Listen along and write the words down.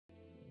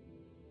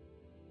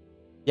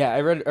Yeah,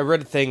 I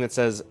read a thing that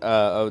says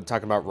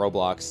talking about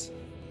Roblox,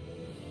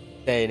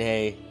 saying,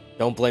 "Hey,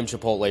 don't blame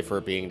Chipotle for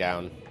it being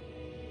down.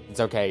 It's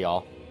okay,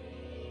 y'all."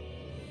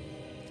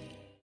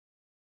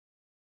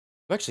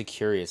 I'm actually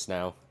curious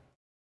now.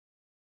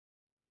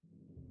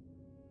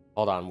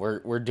 Hold on,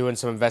 we're doing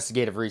some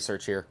investigative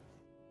research here.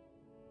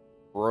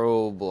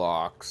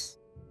 Roblox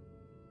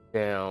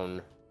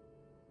down.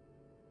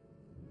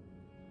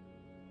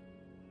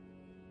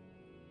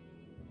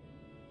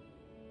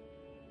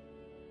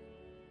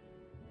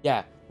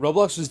 Yeah,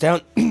 Roblox was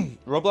down.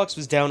 Roblox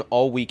was down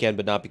all weekend,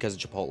 but not because of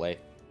Chipotle.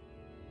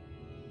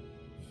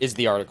 Is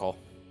the article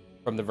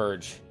from The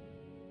Verge.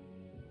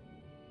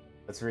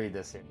 Let's read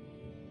this here.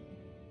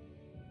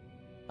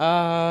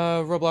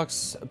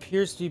 Roblox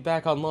appears to be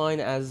back online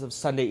as of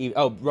Sunday eve.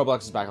 Oh,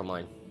 Roblox is back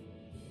online.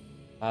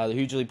 The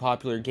hugely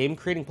popular game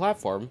creating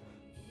platform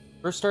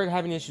first started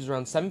having issues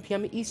around 7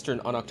 p.m. Eastern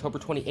on October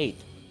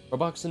 28th.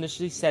 Roblox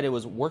initially said it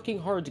was working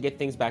hard to get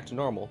things back to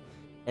normal,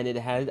 and it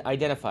had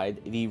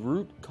identified the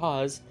root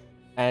cause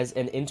as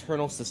an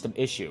internal system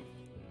issue.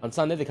 On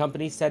Sunday, the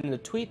company said in a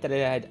tweet that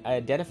it had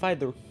identified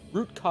the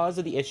root cause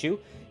of the issue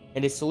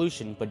and its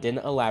solution, but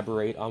didn't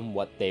elaborate on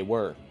what they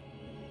were.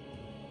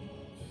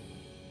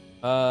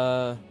 In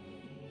a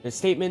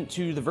statement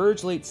to The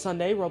Verge late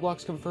Sunday,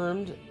 Roblox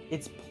confirmed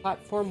its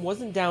platform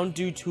wasn't down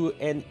due to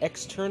an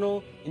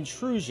external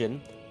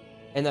intrusion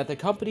and that the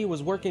company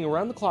was working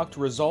around the clock to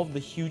resolve the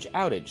huge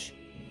outage.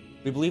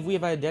 We believe we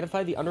have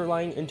identified the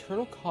underlying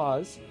internal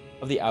cause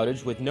of the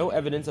outage with no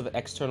evidence of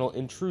external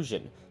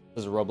intrusion,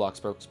 says a Roblox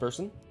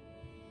spokesperson.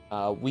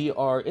 We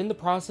are in the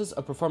process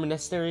of performing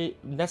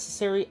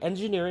necessary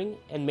engineering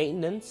and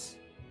maintenance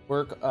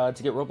work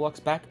to get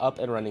Roblox back up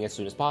and running as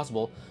soon as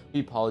possible. We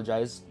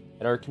apologize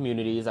that our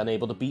community is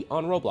unable to be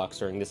on Roblox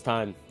during this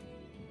time.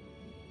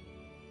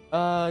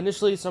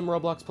 Initially, some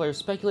Roblox players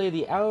speculated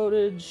the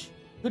outage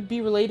could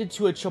be related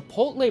to a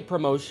Chipotle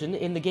promotion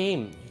in the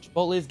game.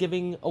 Chipotle is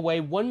giving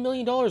away $1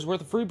 million worth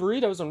of free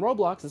burritos on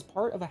Roblox as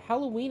part of a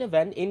Halloween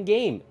event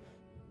in-game.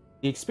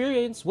 The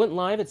experience went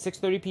live at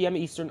 6:30 p.m.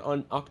 Eastern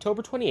on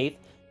October 28th,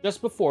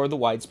 just before the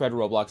widespread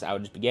Roblox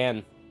outage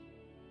began.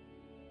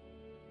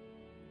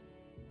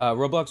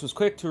 Roblox was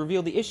quick to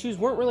reveal the issues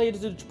weren't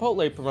related to the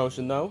Chipotle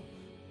promotion, though.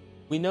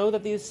 We know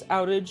that this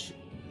outage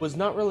was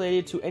not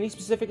related to any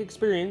specific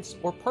experience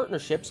or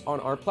partnerships on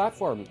our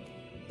platform,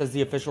 says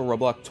the official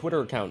Roblox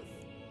Twitter account.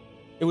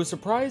 It was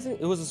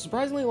a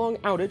surprisingly long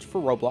outage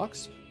for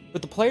Roblox,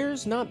 with the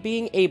players not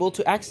being able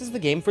to access the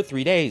game for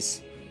 3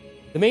 days.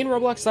 The main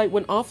Roblox site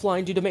went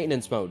offline due to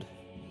maintenance mode.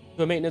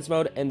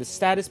 And the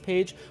status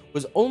page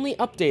was only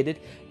updated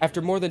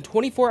after more than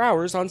 24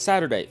 hours on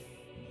Saturday.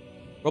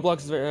 Roblox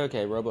is very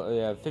okay.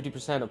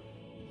 50% of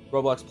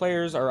Roblox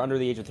players are under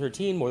the age of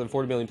 13. More than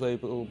 40 million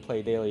people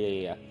play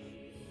daily.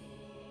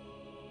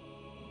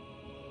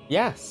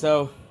 Yeah.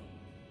 So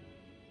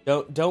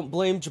don't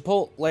blame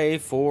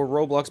Chipotle for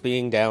Roblox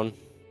being down.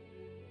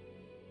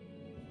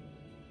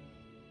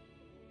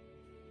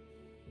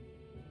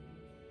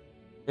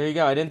 There you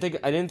go. I didn't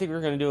think we were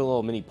gonna do a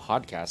little mini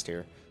podcast here,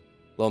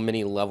 a little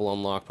mini level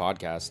unlock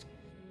podcast.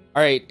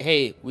 All right.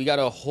 Hey, we got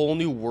a whole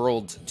new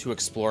world to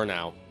explore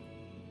now.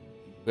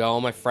 We got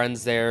all my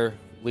friends there,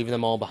 leaving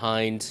them all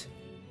behind.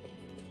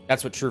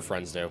 That's what true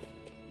friends do.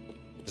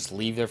 Just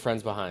leave their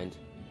friends behind.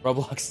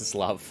 Roblox is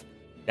love.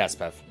 Yes,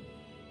 Bev.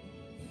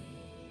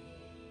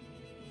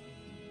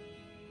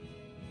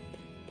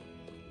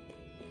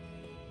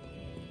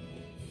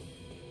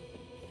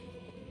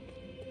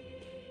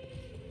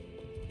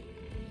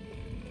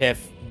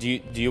 Piff, do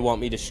you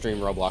want me to stream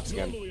Roblox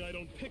again? Normally I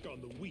don't pick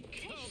on the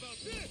weak. How about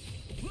this?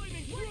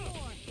 Lightning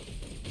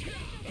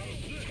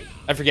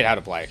I forget how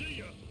to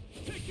play.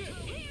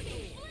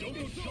 Don't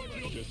go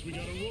charging this. We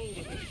gotta roll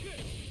with it.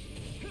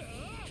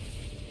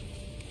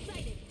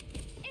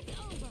 It's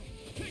over.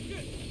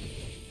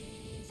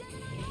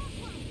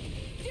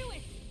 Do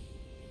it.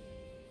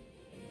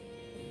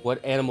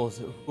 What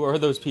animals? Who are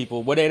those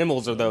people? What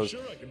animals are those?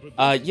 Sure, I can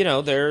put You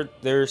know,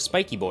 they're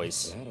spiky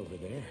boys. That over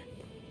there?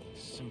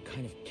 Some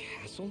kind of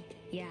castle?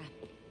 Yeah,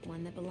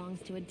 one that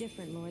belongs to a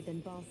different lord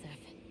than Balsef.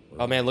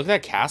 Oh man, look at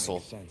that castle.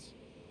 Makes sense.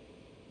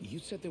 You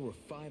said there were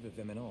 5 of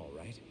them in all,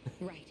 right?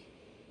 Right.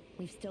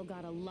 We've still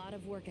got a lot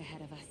of work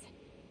ahead of us.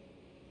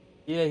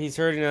 Yeah, he's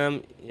hurting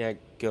them. Yeah,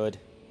 good.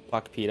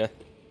 Fuck PETA.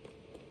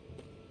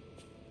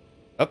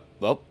 Oh,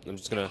 well, I'm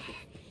just gonna...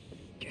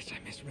 Guess I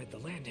misread the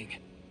landing.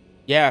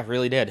 Yeah,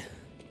 really did.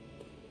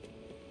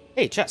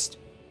 Hey, chest.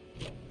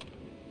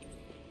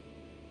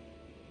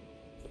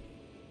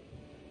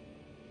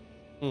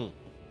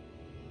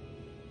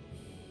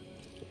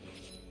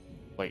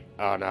 Wait,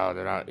 oh no,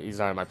 they're not. He's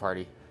not in my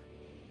party.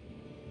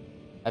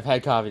 I've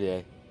had coffee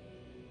today.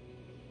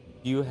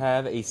 You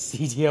have a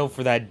CDL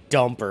for that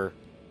dumper.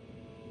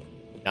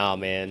 Nah,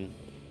 man.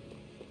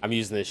 I'm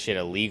using this shit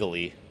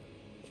illegally.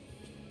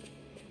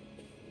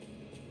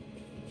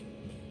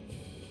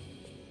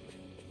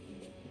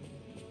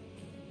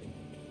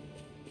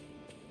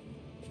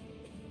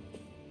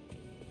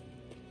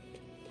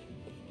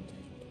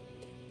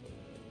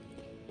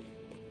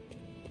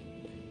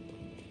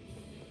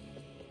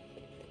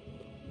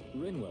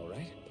 Rinwell,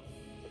 right?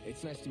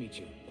 It's nice to meet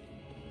you.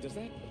 Does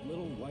that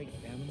little white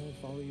animal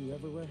follow you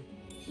everywhere?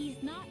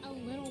 He's not a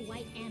little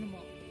white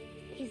animal.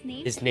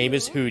 His name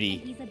is Poodle, Hootie.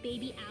 and he's a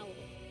baby owl.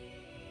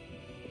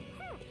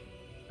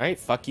 Alright,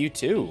 fuck you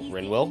too, He's the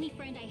Rinwell. only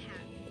friend I have.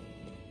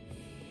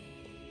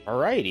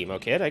 Alright, Emo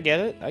Kid, I get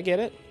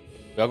it.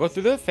 We all go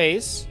through the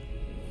phase.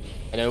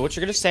 I know what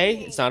you're gonna say.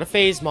 It's not a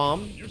phase,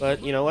 Mom.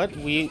 But you know what?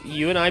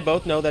 You and I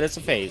both know that it's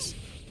a phase.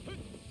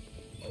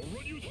 I'll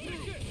run you through.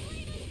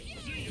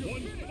 See,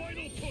 one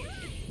final push.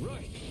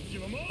 Right.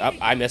 Give 'em all. Oh,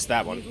 I missed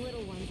that one. These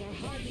little ones are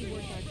hardly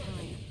worth our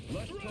time.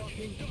 Less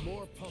talking,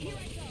 more pummeling.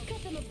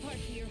 Cut them apart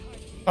to your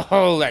heart.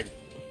 Oh, that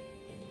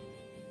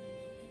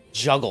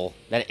juggle.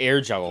 That air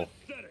juggle.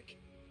 Pathetic.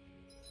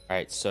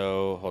 Alright,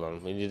 so hold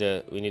on. We need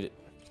to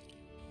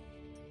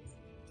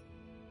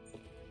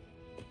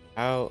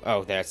How?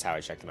 Oh, that's how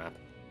I check the map.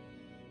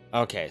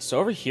 Okay, so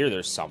over here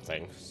there's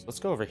something. So let's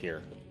go over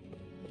here.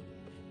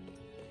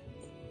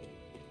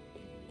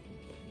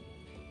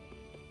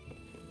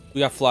 We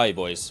got Fly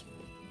Boys.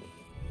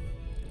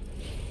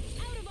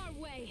 Out of our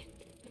way.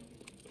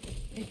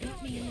 They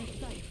got me in their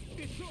sight.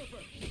 It's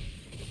over.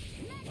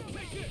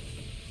 Take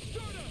this.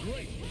 Start up.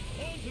 Great.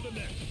 On to the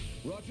next.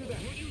 Roger that.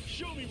 Will you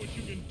show me what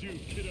you can do,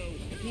 kiddo?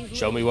 These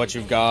Show me little what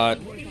you've got.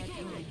 ones are worth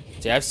our time.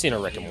 See, I've seen a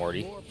Rick and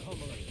Morty. More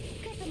pummeling.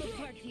 Cut them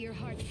apart to your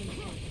heart's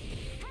content.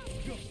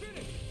 Go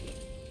finish.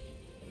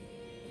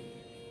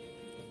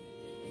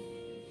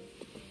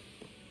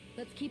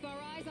 Let's keep our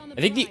eyes on the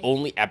I think the prize.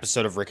 only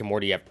episode of Rick and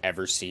Morty I've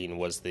ever seen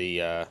was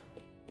the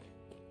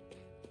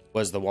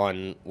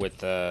one with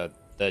the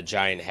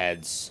giant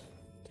heads.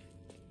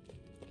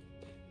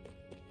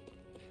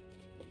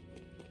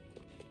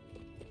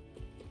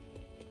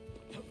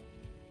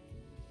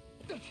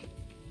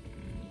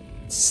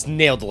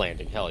 Nailed the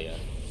landing, hell yeah.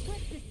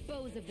 Let's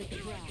dispose of the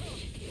trash.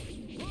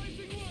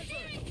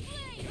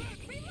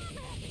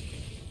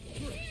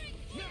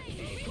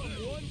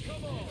 Come one,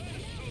 come all.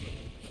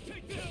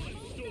 Take the hell in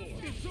store.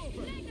 It's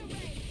over.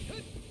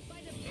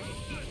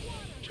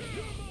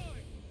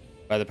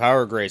 By the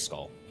power of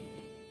Grayskull.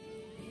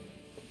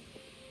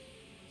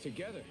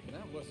 Together,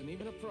 that wasn't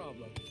even a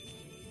problem.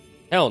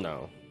 Hell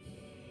no.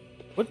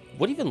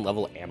 What even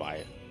level am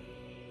I?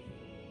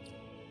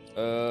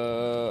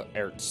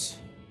 Ertz.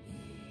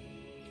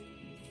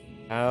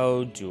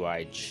 How do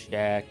I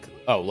check?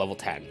 Oh, level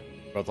 10.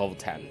 Both level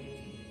 10.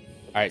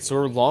 Alright, so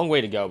we're a long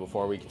way to go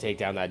before we can take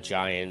down that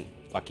giant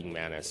fucking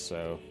Manus,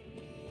 so...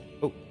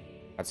 Oh,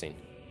 cutscene.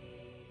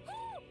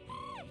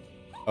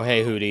 Oh,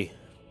 hey, Hootie.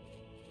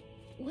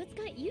 What's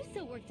got you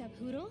so worked up,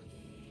 Hoodle?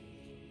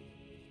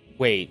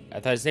 Wait, I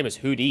thought his name was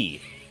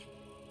Hootie.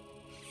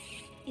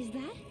 Is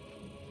that?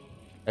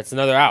 That's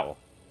another owl.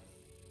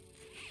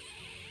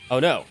 Oh,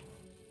 no.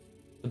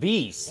 The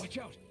bees. Watch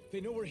out.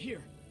 They know we're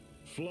here.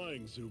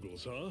 Flying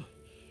Zoogles, huh?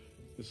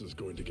 This is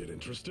going to get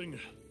interesting. They're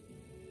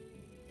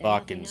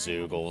Fucking nothing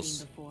I haven't Zoogles.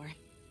 seen before.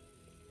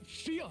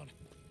 Shion!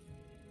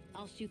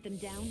 I'll shoot them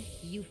down,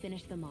 you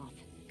finish them off.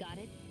 Got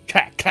it?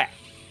 Clack, clack.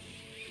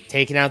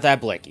 Taking out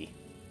that Blicky.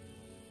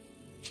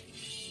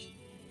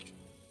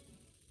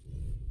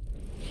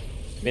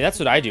 I mean, that's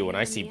what I do when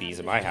I see bees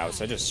in my house.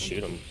 I just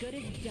shoot them. Good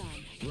as done.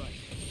 Right.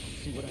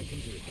 See what I can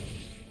do.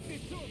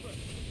 It's over.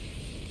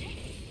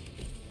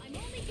 I'm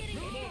only getting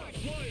started.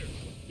 Flyers.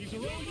 These are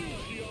all you,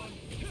 Shion.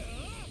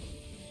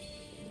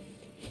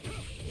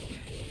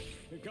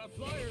 They got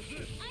flyers.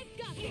 I've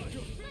got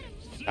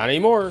this. Not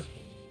anymore.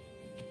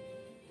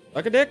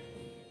 Like a dick.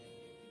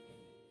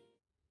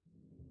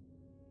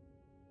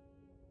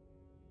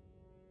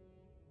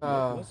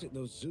 What was it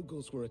those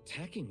Zoogles were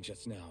attacking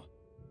just now?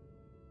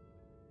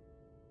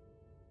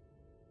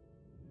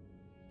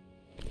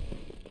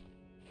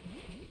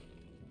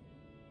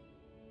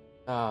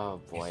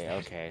 Oh boy,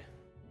 okay.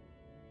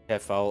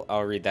 If I'll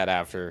read that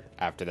after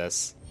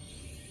this.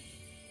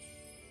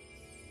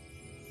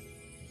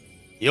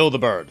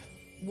 Hildebird.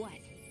 What?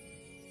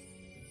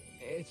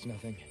 It's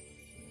nothing.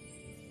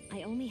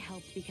 I only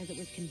helped because it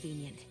was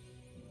convenient.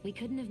 We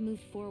couldn't have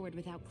moved forward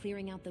without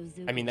clearing out those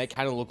zoos. I mean, that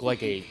kind of looked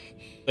like a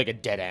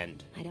dead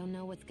end. I don't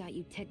know what's got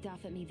you ticked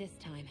off at me this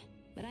time,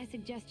 but I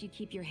suggest you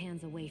keep your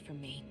hands away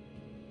from me.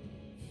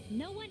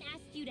 No one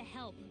asked you to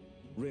help.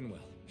 Rinwell,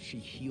 she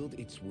healed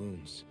its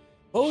wounds.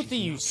 Both She's of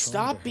you not trying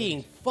stop to being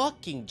hurt.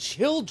 fucking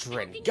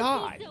children. How can you be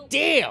God so-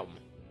 damn.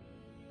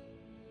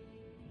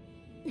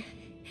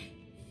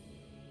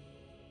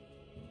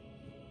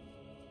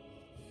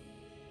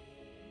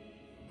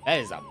 That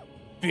is a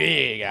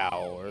big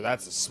owl, or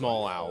that's a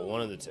small owl,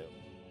 one of the two.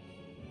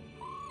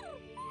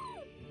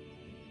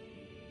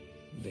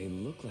 They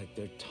look like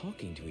they're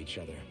talking to each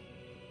other.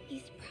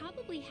 He's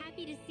probably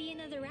happy to see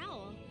another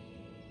owl.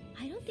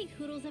 I don't think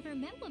Hoodle's ever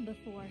met one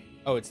before.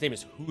 Oh, its name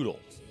is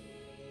Hoodles.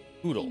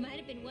 He Hoodle. might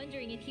have been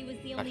wondering if he was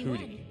the Not only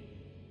Hootie. one.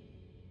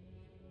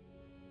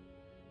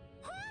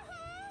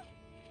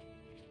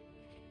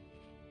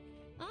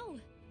 Oh,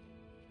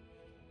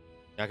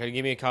 Not gonna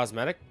give me a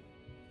cosmetic?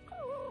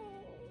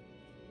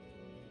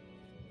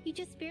 you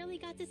just barely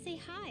got to say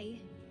hi.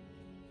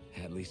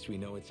 At least we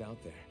know it's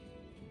out there.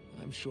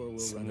 I'm sure we'll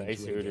Some run nice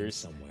into it again Hooters.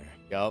 somewhere.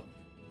 Yup.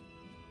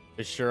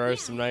 There sure are Yeah,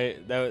 some nice.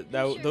 sure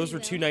Those we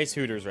were two will. nice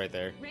Hooters right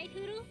there. Right,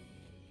 Hoodle?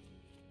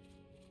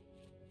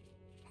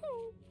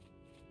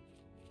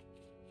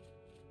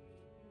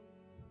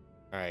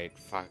 All right,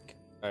 fuck.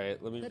 All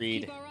right, let me Let's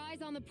read. keep our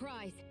eyes on the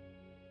prize.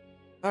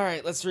 All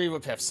right, let's read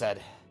what Piff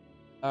said.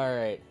 All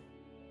right.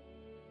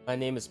 My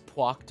name is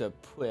Pwakta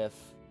Pwiff.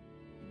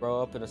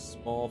 Grow up in a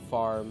small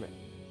farm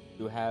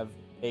to have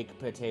baked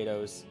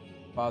potatoes.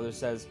 Father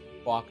says,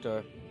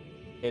 Pwakta,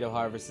 potato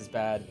harvest is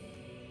bad.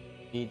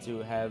 Need to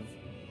have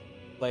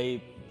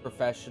play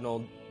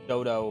professional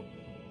dodo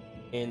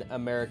in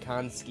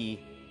Amerikanski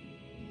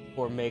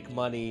for make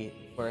money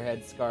for a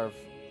headscarf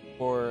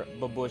for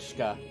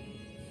babushka.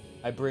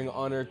 I bring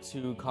honor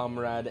to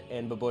comrade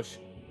and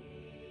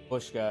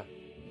babushka.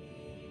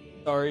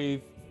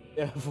 Sorry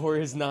for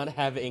his not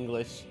have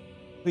English.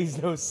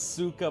 Please no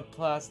suka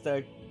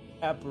plasta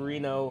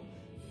caparino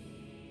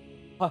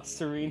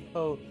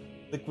pastorino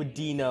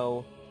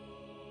liquidino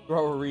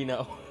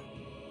growerino.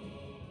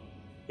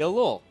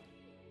 Hello.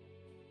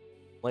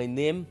 My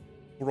name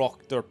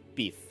Proctor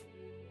Beef.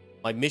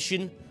 My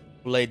mission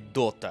play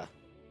Dota.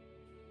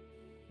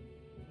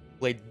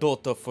 Play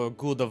Dota for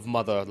good of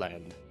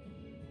motherland.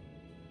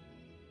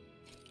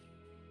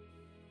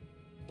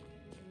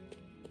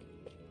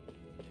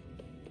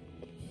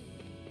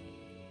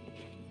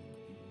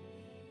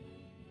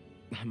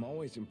 I'm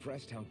always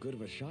impressed how good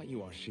of a shot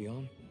you are,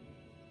 Shion.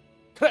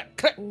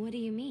 What do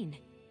you mean?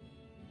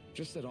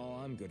 Just that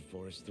all I'm good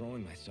for is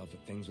throwing myself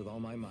at things with all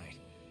my might.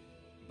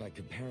 By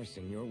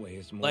comparison, your way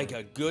is more... Like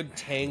a good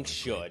tank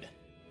should.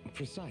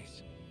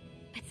 precise.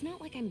 It's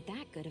not like I'm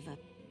that good of a...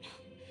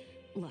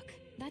 Look,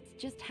 that's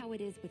just how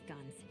it is with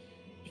guns.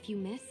 If you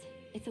miss,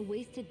 it's a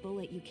wasted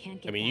bullet you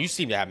can't get I mean, back. you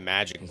seem to have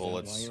magic Is that why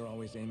bullets. you're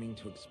always aiming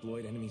to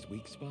exploit enemies'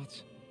 weak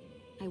spots?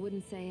 I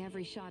wouldn't say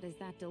every shot is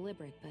that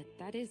deliberate, but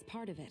that is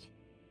part of it.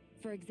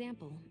 For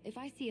example, if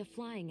I see a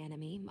flying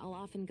enemy, I'll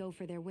often go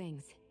for their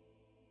wings.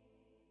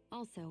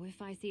 Also,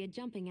 if I see a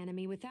jumping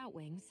enemy without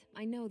wings,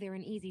 I know they're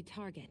an easy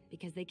target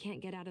because they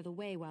can't get out of the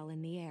way while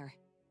in the air.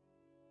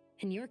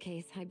 In your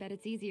case, I bet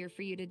it's easier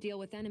for you to deal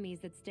with enemies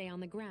that stay on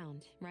the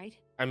ground, right?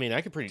 I mean, I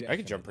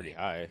could jump pretty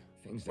high.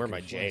 Things that Where are can my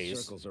fly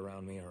J's? circles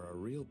around me are a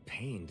real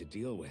pain to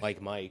deal with.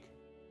 Like Mike.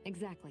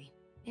 Exactly.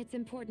 It's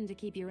important to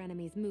keep your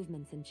enemy's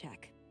movements in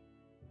check.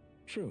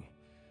 True.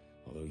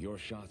 Although your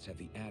shots have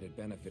the added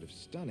benefit of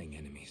stunning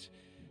enemies,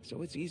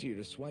 so it's easier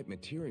to swipe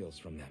materials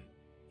from them.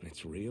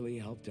 It's really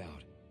helped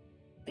out.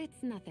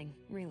 It's nothing,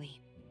 really.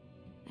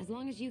 As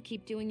long as you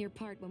keep doing your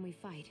part when we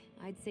fight,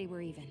 I'd say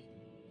we're even.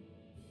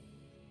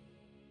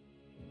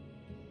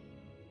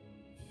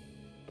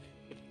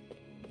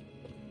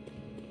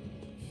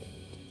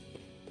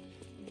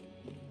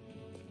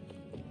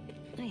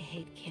 I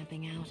hate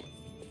camping out.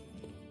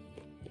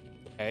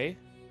 Hey.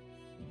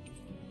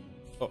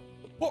 Oh.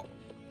 Whoa.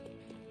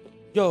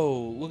 Yo,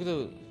 look at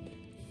the.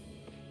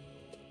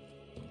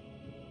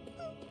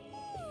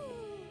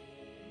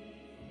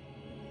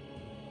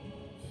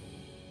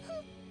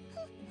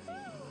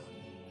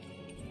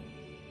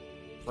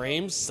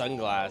 Frames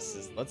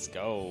sunglasses. Let's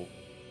go.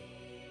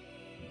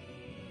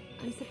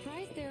 I'm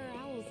surprised there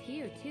are owls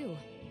here, too.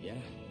 Yeah.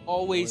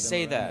 Always more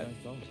say of them that. around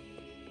than I thought.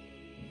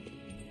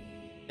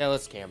 Yeah,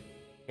 let's camp.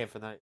 Camp for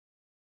the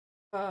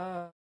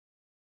night.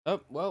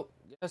 Oh, well,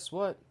 guess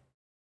what?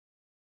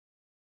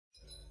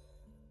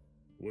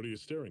 What are you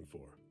staring for?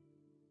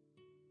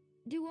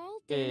 Do all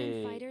Danon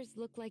Hey. fighters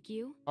look like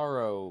you?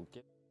 Aro.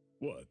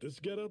 What, this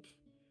getup?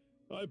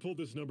 I pulled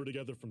this number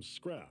together from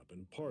scrap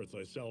and parts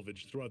I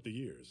salvaged throughout the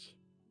years.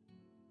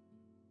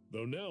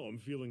 Though now I'm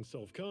feeling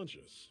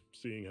self-conscious,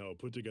 seeing how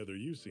put together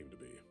you seem to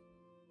be.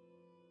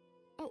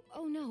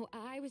 Oh no,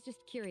 I was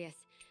just curious.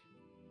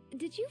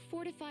 Did you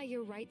fortify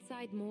your right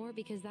side more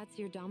because that's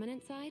your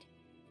dominant side?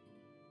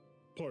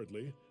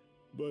 Partly,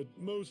 but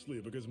mostly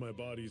because my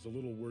body's a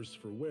little worse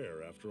for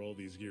wear after all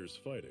these years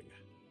fighting.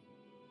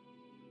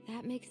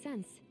 That makes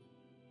sense.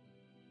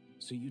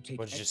 So you take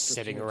Was just extra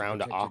sitting care to around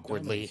protect your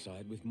awkwardly. dominant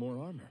side with more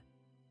armor.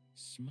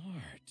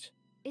 Smart.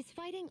 Is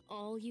fighting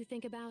all you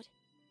think about?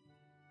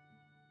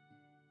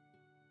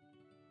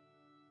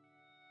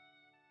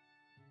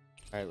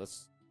 Alright,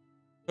 let's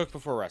cook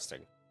before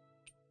resting.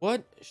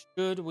 What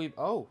should we...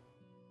 Oh.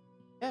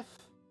 F.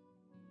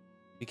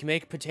 We can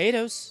make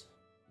potatoes.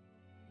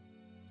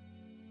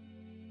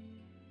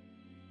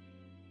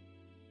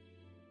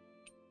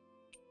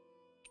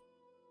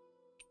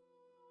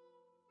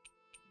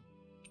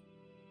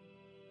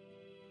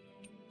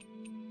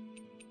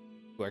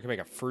 Ooh, I can make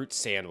a fruit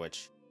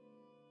sandwich.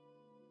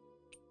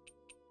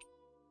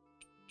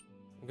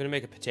 I'm gonna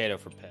make a potato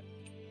for Pip.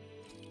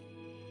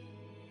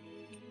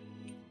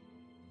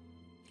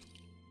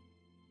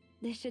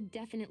 This should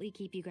definitely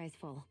keep you guys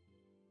full.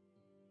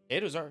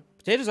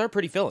 Potatoes are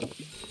pretty filling.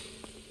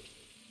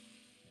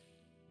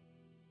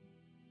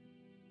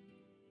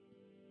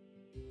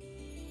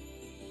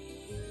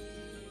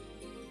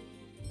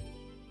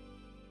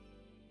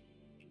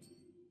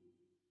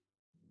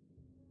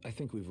 I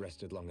think we've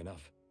rested long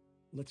enough.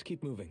 Let's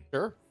keep moving.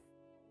 Sure.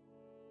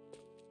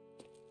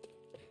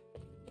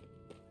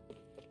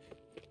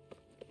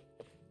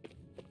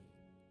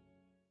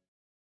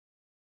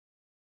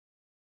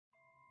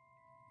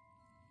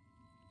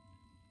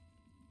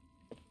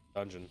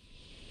 dungeon.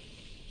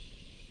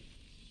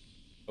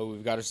 Oh,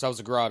 we've got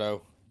ourselves a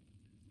grotto.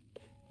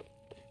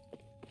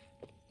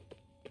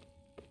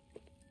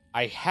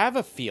 I have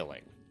a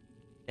feeling.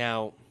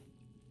 Now,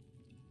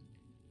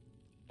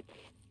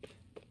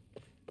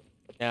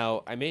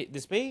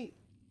 this may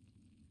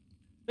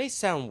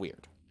sound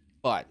weird,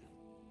 but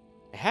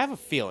I have a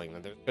feeling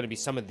that there's going to be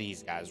some of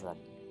these guys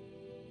roaming.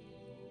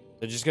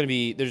 They're just going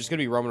to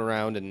be roaming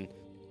around and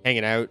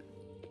hanging out.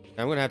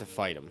 I'm going to have to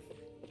fight them.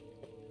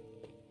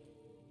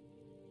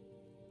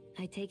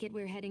 I take it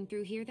we're heading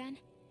through here then?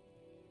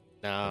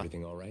 Nah.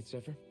 Everything all right,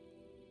 Zephyr?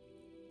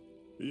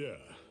 Yeah,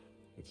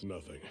 it's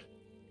nothing.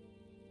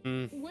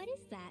 What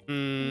is that?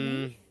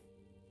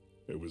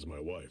 It was my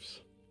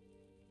wife's.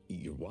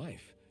 Your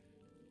wife?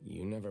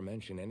 You never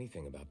mentioned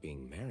anything about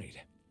being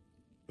married.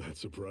 That's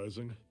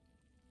surprising.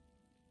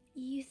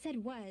 You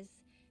said was.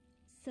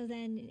 So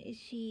then, is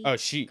she Oh,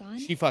 she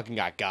fucking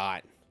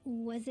got.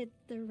 Was it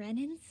the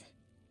Renans?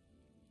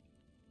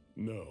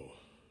 No,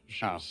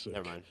 she was sick.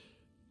 Never mind.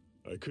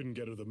 I couldn't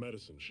get her the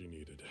medicine she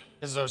needed.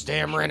 It's those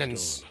damn She was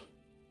Renans.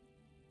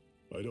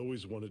 gone. I'd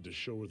always wanted to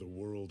show her the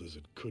world as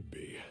it could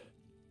be.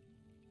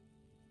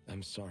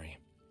 I'm sorry.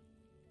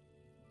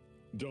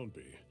 Don't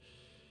be.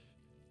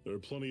 There are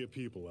plenty of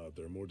people out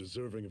there more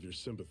deserving of your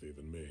sympathy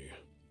than me.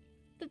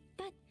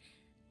 But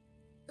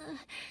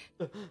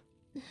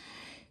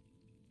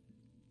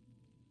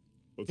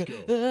Let's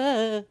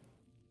go.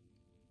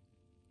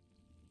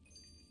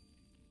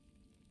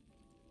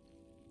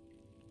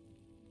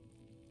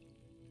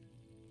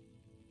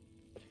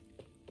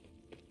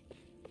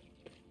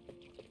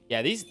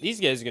 Yeah, these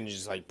guys are gonna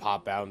just like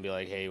pop out and be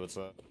like, "Hey, what's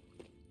up?"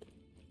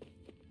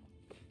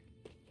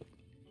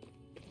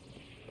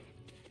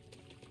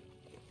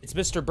 It's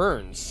Mr.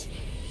 Burns.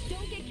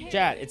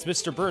 Chat, it's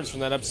Mr. Burns from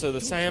that episode of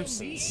The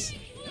Simpsons.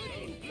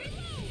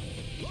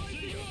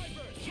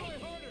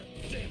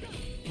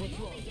 What's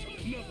wrong?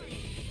 Nothing.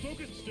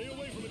 Focus. Stay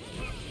away from its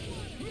toxins.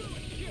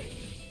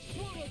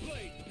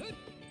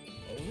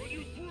 I'll run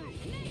you through.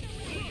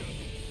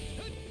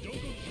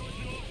 Don't go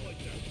charging off like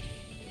that.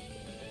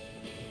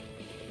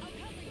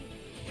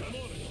 Come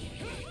on it.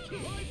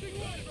 Rising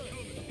Wyvern.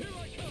 Here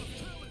I come.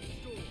 Talent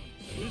storm.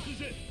 This is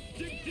it.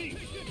 Dig deep.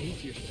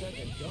 He's your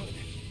second gun.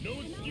 No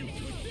excuse.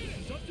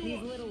 It's up to These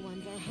us. little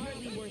ones are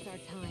hardly worth our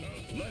time.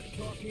 Less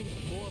talking,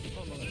 more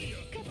pummeling.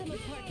 Cut them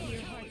apart to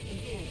your heart's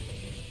content.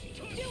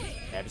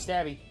 Stabby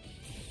stabby.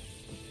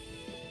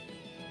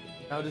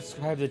 Now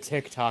describe the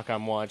TikTok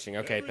I'm watching.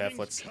 Okay, Beth,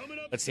 let's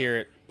hear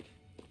it.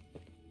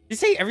 You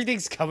say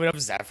everything's coming up,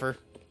 Zephyr?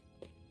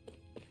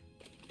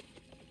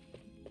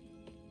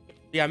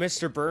 Yeah,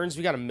 Mr. Burns,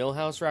 we got a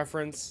Millhouse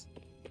reference.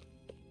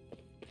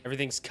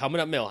 Everything's coming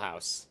up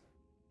Millhouse.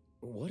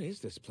 What is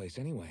this place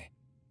anyway?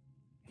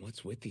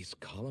 What's with these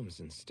columns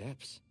and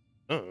steps?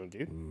 Oh,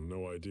 dude.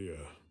 No idea.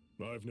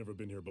 I've never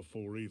been here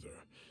before either.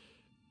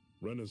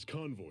 Rena's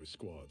convoy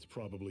squads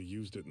probably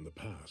used it in the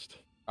past.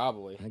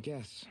 Probably. I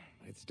guess.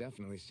 It's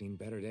definitely seen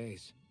better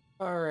days.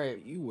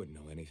 Alright. You wouldn't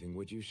know anything,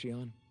 would you,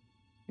 Shion?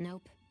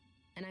 Nope.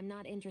 And I'm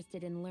not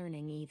interested in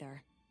learning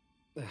either.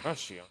 Oh,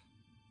 shit.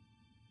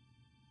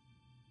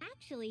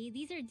 Actually,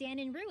 these are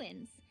Danon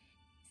ruins.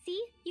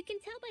 See? You can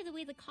tell by the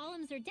way the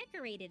columns are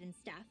decorated and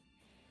stuff.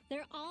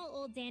 They're all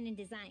old Danon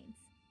designs.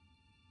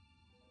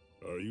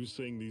 Are you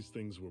saying these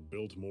things were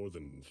built more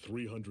than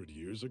 300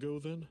 years ago,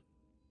 then?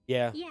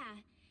 Yeah. Yeah.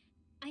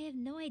 I have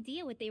no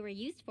idea what they were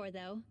used for,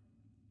 though.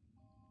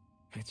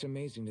 It's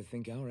amazing to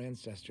think our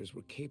ancestors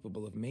were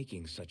capable of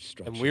making such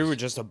structures. And we were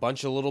just a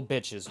bunch of little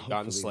bitches who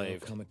got Hopefully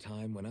enslaved. there'll come a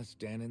time when us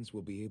Danons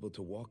will be able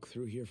to walk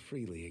through here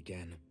freely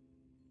again.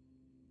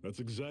 That's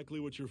exactly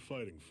what you're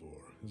fighting for,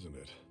 isn't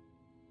it?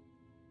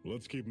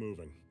 Let's keep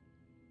moving.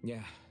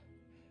 Yeah.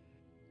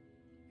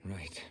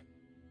 Right.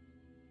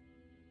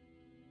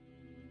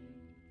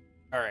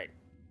 Alright.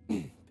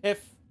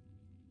 Piff,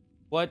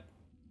 what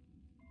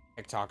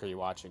TikTok are you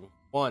watching?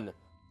 1.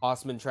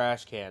 Possum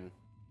Trash Can.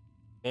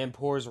 Man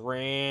pours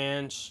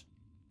ranch.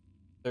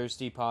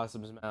 Thirsty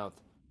possum's mouth.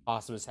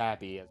 Possum is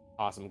happy as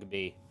possum could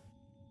be.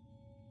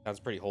 Sounds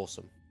pretty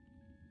wholesome.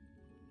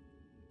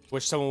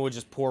 Wish someone would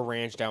just pour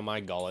ranch down my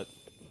gullet.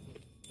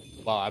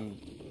 Well, I'm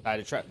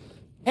trying to try.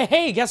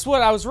 Hey, guess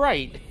what? I was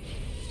right.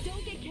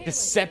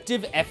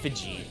 Deceptive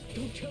effigy.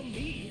 Don't tell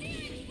me.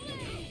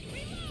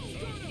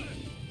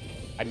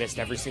 I missed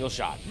every single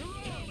shot.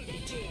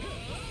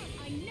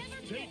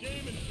 Take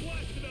aim and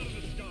blast it out of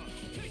the sky.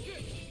 Take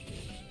it.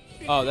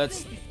 Oh,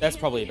 that's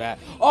probably bad.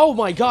 Oh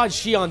my God,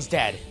 Shion's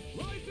dead.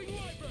 Rising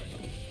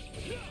Wyvern.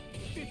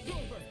 It's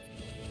over.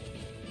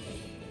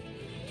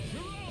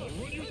 I'll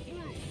run you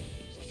through.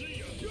 See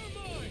ya. You're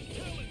mine.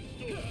 Talent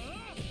storm.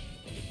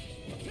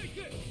 Take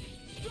this.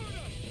 Start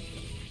up.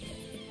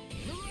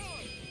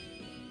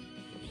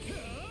 You're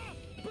on.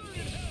 Burn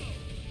in hell.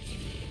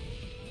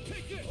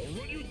 Take this. I'll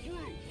run you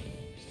through.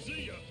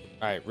 See ya.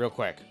 All right, real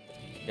quick.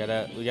 We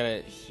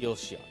gotta heal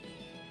Shion.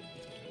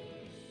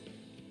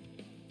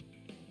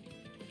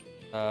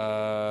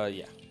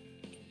 Yeah.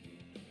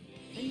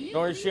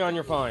 Don't worry, Shion,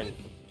 you're fine.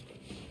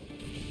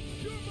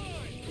 You're mine.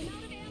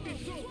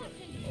 It's over.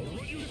 I'll run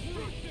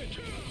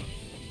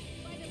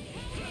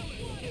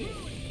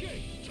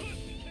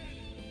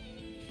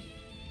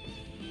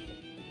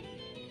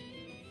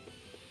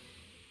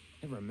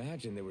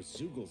imagine there were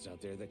Zeugles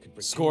out there that could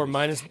pretend Score to be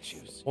minus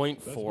statues.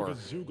 0.4.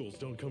 That's because Zeugles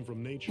don't come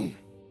from nature.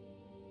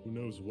 Who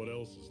knows what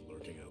else is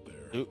lurking out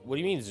there? What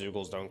do you mean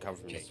Zeugles don't come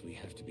from Guess we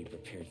have to be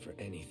prepared for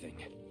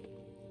anything.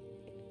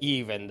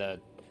 even the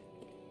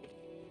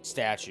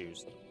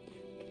statues?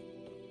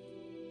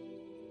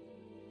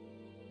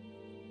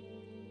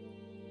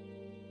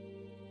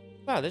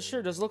 Wow, this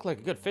sure does look like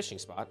a good fishing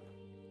spot.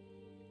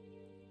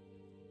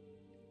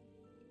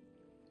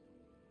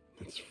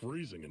 It's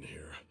freezing in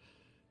here.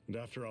 And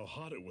after how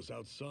hot it was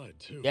outside,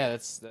 too. Yeah,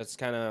 that's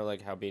kind of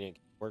like how being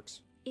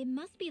works. It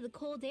must be the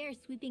cold air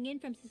sweeping in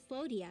from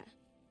Cyslodia.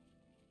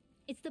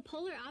 It's the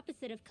polar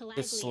opposite of Calaglia,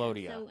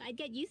 Cyslodia. so I'd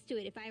get used to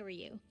it if I were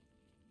you.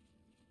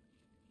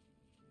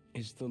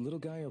 Is the little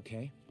guy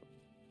okay?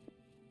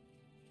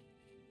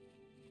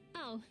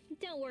 Oh,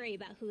 don't worry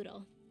about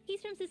Hootle.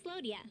 He's from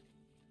Cyslodia.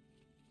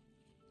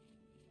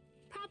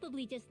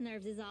 Probably just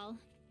nerves is all.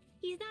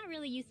 He's not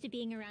really used to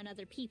being around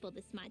other people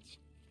this much.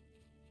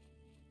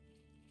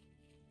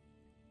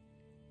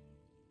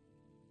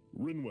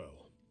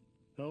 Rinwell,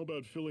 how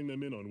about filling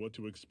them in on what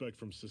to expect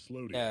from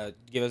Cyslodia?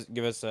 Yeah,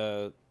 give us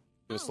a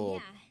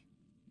little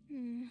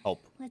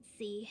help. Let's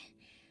see.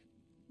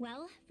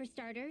 Well, for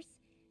starters,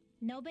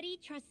 nobody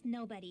trusts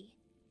nobody.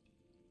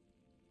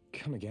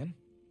 Come again?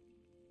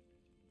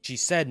 She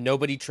said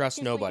nobody trusts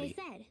Just nobody. like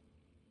I said,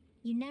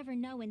 you never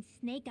know when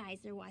Snake Eyes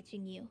are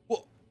watching you.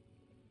 Whoa.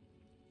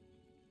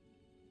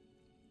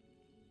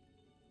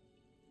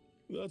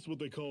 That's what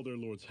they call their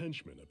lord's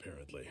henchmen,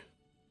 apparently.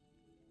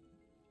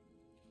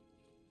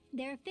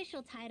 Their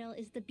official title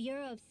is the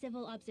Bureau of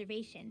Civil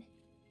Observation.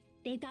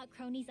 They've got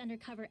cronies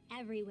undercover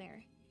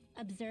everywhere,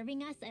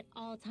 observing us at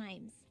all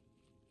times.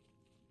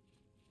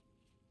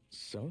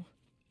 So?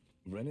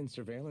 Renin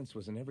surveillance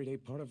was an everyday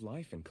part of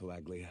life in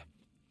Calaglia.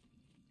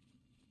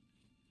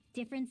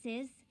 Difference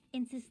is,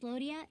 in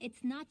Cyslodia,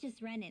 it's not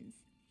just Renins.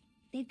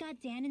 They've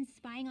got Danins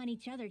spying on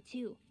each other,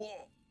 too.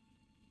 Whoa.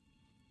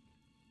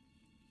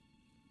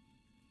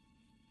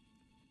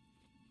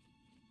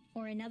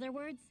 Or in other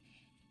words,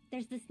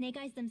 there's the Snake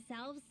Eyes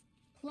themselves,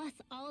 plus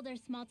all their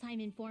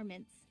small-time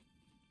informants.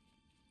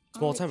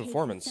 Small-time All it takes is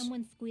informants?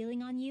 someone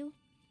squealing on you,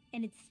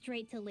 and it's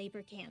straight to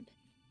labor camp.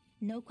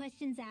 No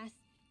questions asked,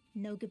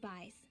 no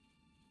goodbyes.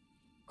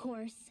 Of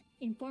course,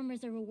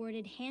 informers are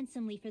rewarded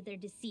handsomely for their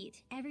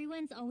deceit.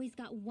 Everyone's always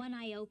got one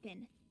eye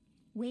open,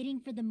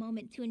 waiting for the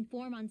moment to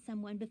inform on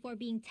someone before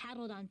being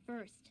tattled on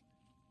first.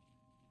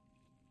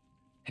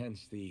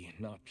 Hence the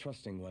not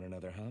trusting one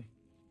another, huh?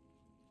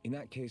 In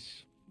that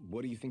case,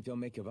 what do you think they'll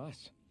make of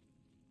us?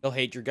 They'll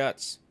hate your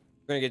guts.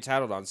 We're gonna get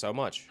tattled on so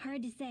much.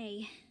 Hard to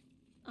say.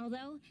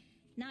 Although,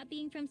 not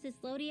being from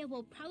Cyslodia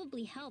will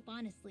probably help,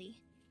 honestly.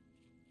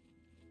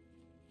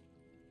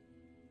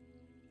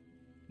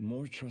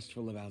 More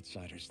trustful of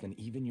outsiders than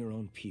even your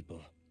own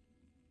people.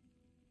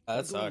 That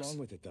I'll go sucks. along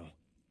with it, though.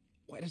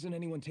 Why doesn't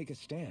anyone take a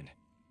stand?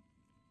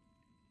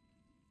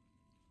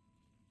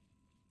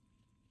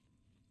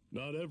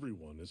 Not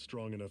everyone is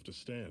strong enough to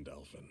stand,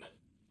 Alphen.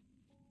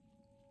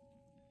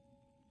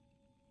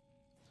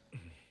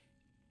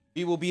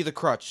 We will be the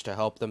crutch to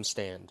help them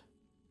stand.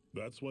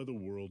 That's why the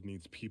world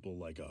needs people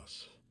like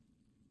us.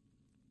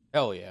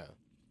 Hell yeah.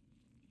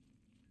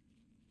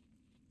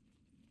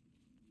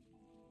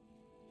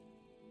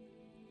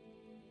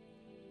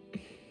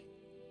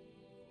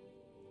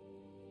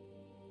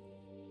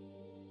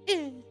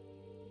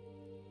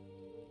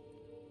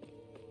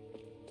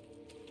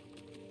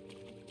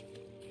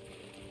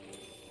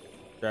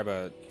 Grab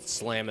a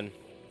slamming.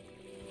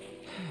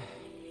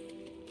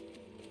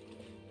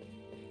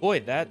 Boy,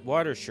 that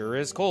water sure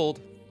is cold.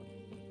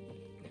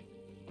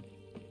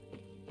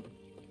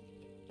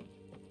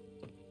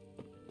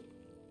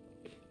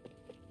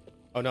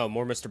 Oh no,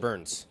 more Mr.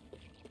 Burns.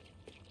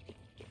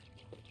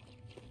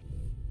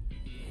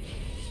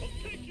 I'll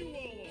take you all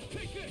on!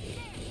 Take this!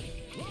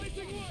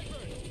 Rising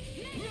Wyvern!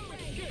 No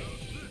escape!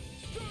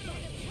 Start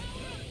up!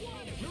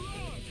 You're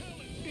on!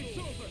 It's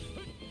over!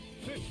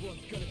 This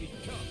one's gonna be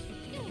tough!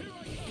 Here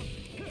I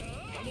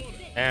come! I'm on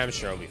it! I'm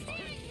sure I'll be fine.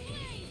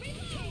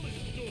 Talon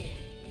Storm!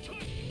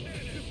 Touch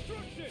cannon!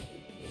 Destruction!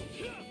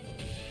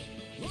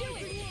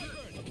 Rising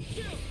Wyvern!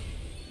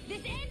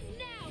 This ends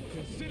now!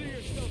 Consider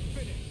yourself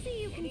finished. See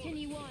you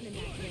continue on in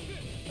that way.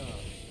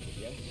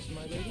 Yes,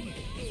 my lady?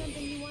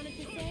 Something you wanted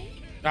to say?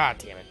 Ah,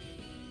 damn it.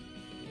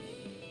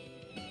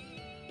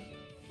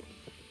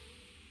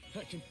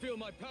 I can feel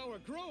my power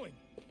growing.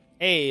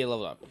 Hey,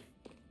 level up.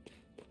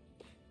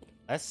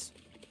 Less?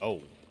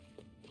 Oh.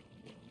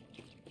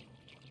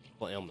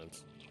 Well,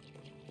 ailments.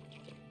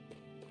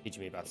 Teach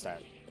me about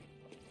that.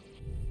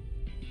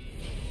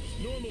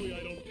 Normally I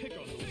don't pick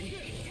on things.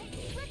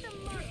 Let the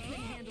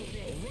marksman handle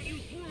this. I'll run you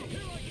through!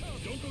 Here I come!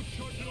 Don't go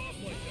charging off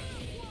like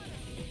that!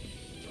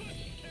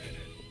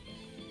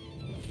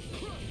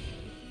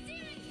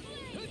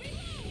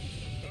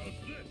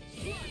 How's this?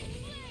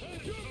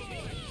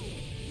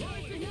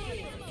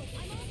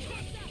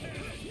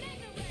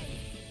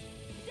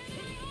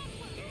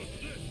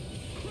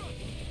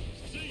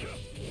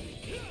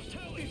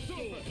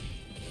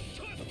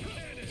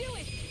 Do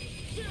it!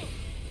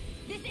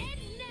 This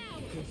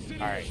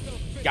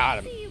Got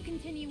him. See you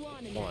continue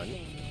on in that One.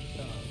 vein.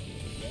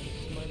 Yes,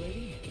 my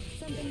lady?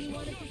 Something you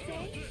wanted to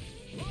say?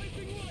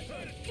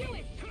 Do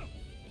it!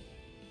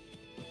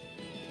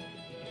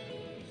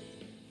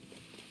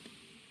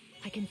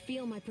 I can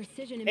feel my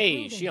precision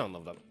Hey, improving. Shion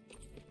leveled up.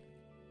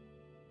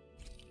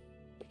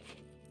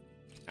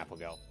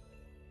 Applegate.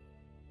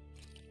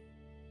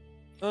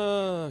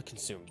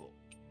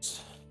 Consumables.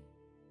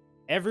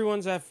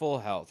 Everyone's at full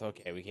health.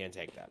 Okay, we can't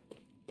take that.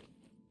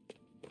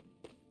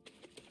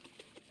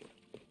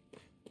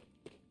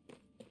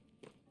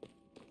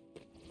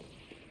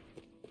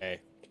 Okay.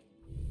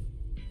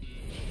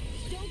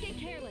 Don't get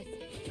careless.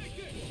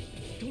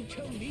 Don't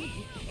tell me.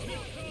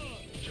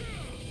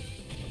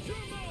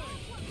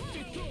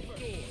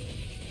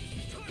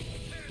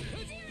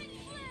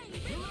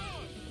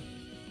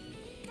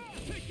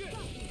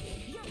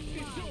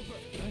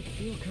 I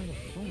feel kind of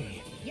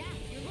funny. Yeah,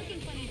 you're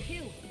looking funny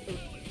too.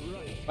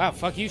 Wow,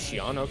 fuck you,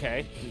 Shion.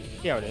 Okay.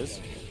 See how it is.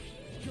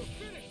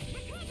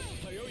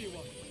 I owe you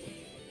one.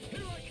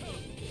 Here I come.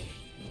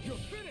 You're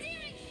finished.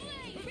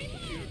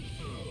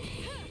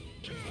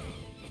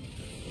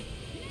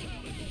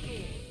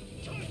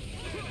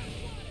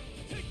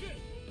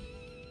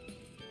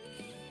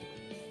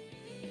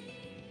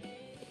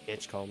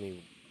 Bitch, call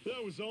me.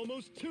 That was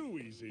almost too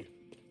easy.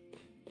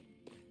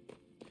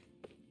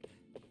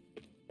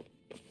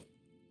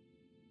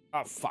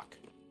 Oh, fuck.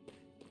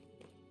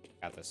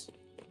 Got this.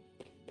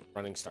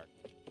 Running start.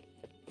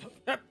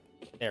 Yep.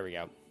 There we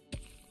go.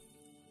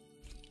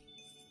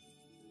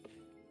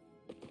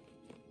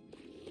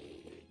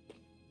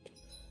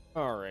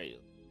 Alright.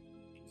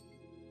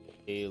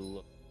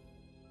 If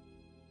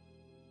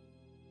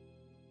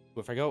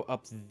I go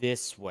up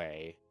this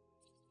way...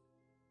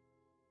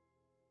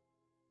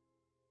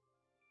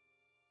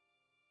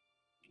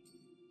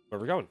 Where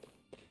are we going?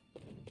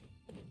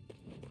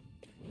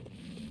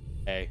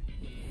 Hey.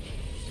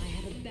 I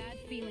have a bad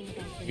feeling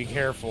about this. Be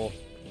careful.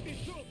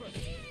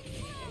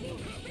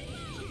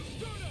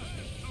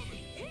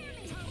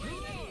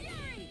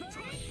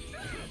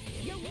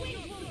 Your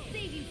wings won't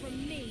save you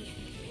from me.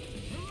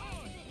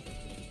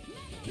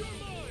 You're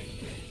mine.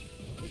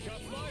 We got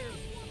flyers.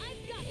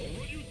 I've got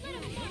it. Let a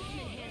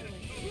marksman handle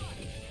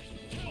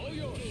it. All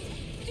yours.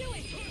 Do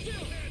it.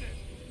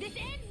 This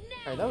ends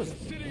now.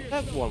 Alright,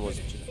 that one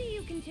was... See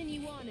you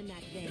continue on in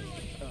that vein.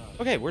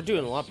 Okay, we're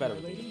doing a lot better.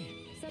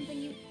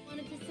 Something you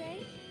wanted to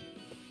say?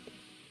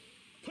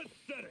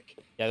 Pathetic.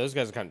 Yeah, those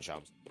guys are kind of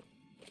chumps.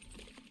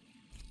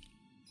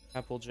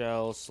 Apple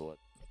gel, so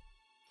let's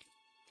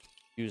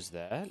use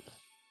that.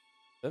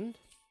 Then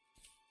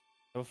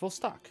have a full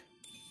stock.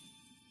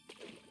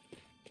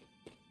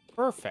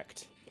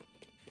 Perfect.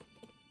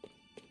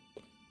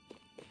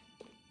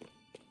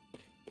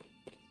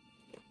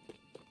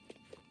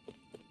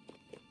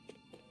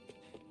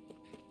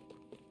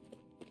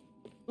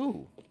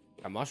 Ooh,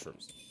 got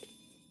mushrooms.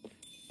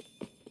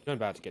 I'm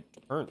about to get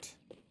burnt.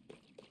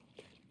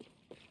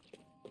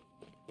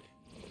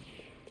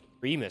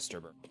 Free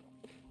Mr. Burn.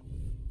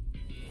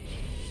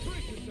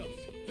 Brace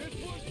yourselves. This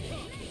one's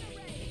tough.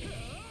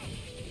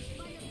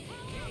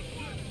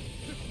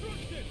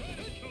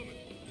 Destruction.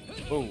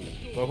 Whoa,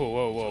 whoa,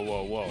 whoa, whoa,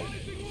 whoa, whoa.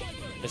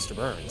 Mr.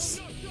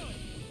 Burns.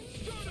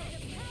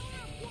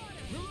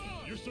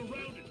 You're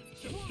surrounded.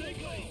 Just stay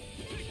close.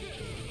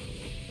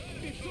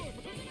 It's over.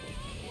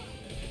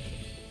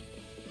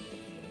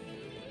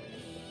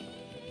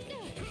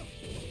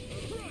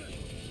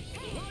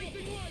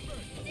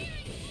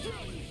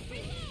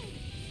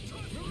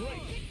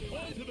 Great.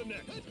 On to the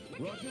next.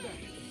 Roger that.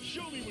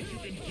 Show me what you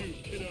can do,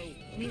 kiddo.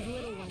 These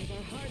little ones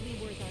are hardly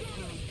worth our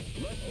time.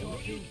 Less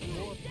talking,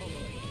 more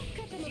pummeling.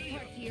 Cut them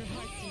apart to your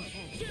heart's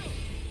content.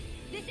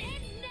 This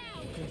ends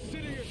now.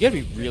 Consider your You gotta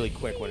be really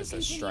quick when it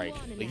says strike.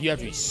 Like, you have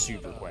to be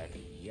super quick.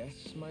 Yes,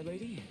 my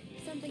lady?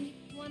 Something you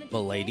wanted to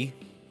Milady?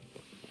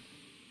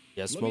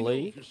 Yes, Let me know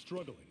milady? if you're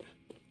struggling.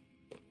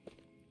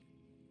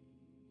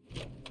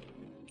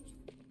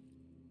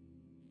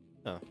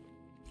 Oh.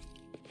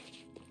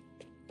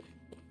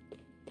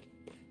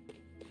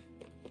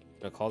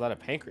 Gonna call that a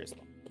pancreas.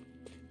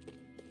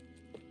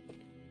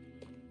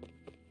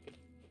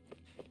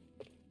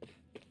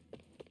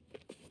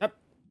 Yep.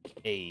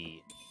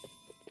 A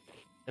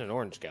and an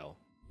orange gel.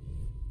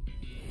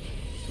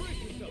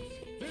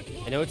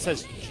 I know it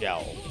says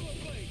gel.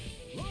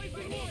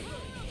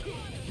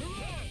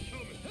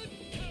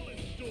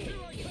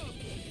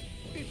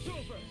 It's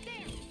over.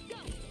 There, go.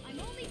 I'm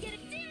only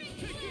getting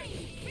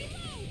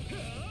reload.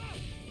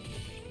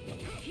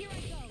 Here I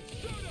go.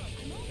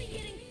 I'm only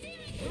getting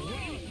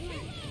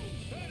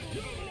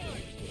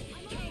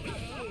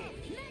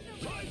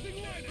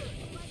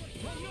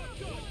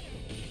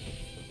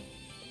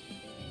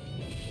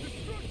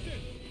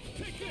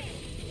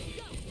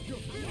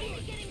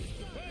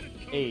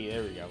Hey,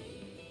 there we go.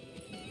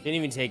 Didn't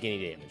even take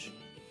any damage.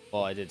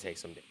 Well, I did take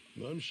some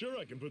damage. I'm sure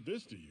I can put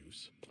this to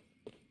use.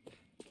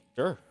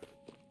 Sure.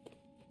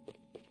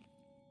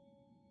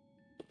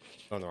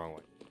 Going the wrong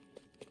way.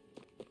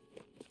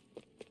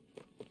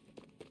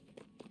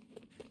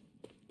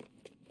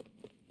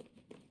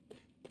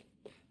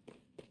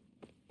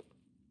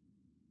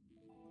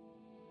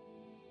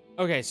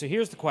 Okay, so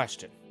here's the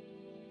question.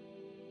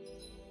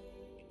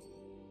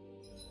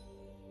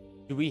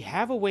 Do we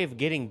have a way of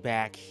getting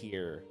back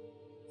here?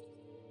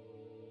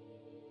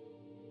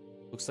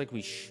 Looks like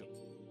we should.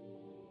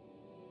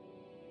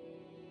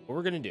 What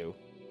we're gonna do...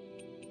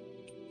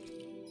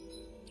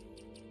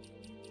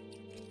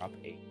 drop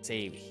a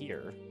save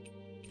here.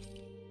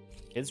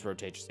 Kids,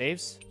 rotate your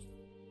saves.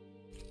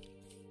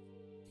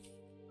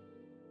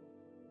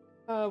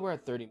 We're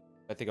at 30.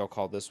 I think I'll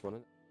call this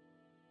one.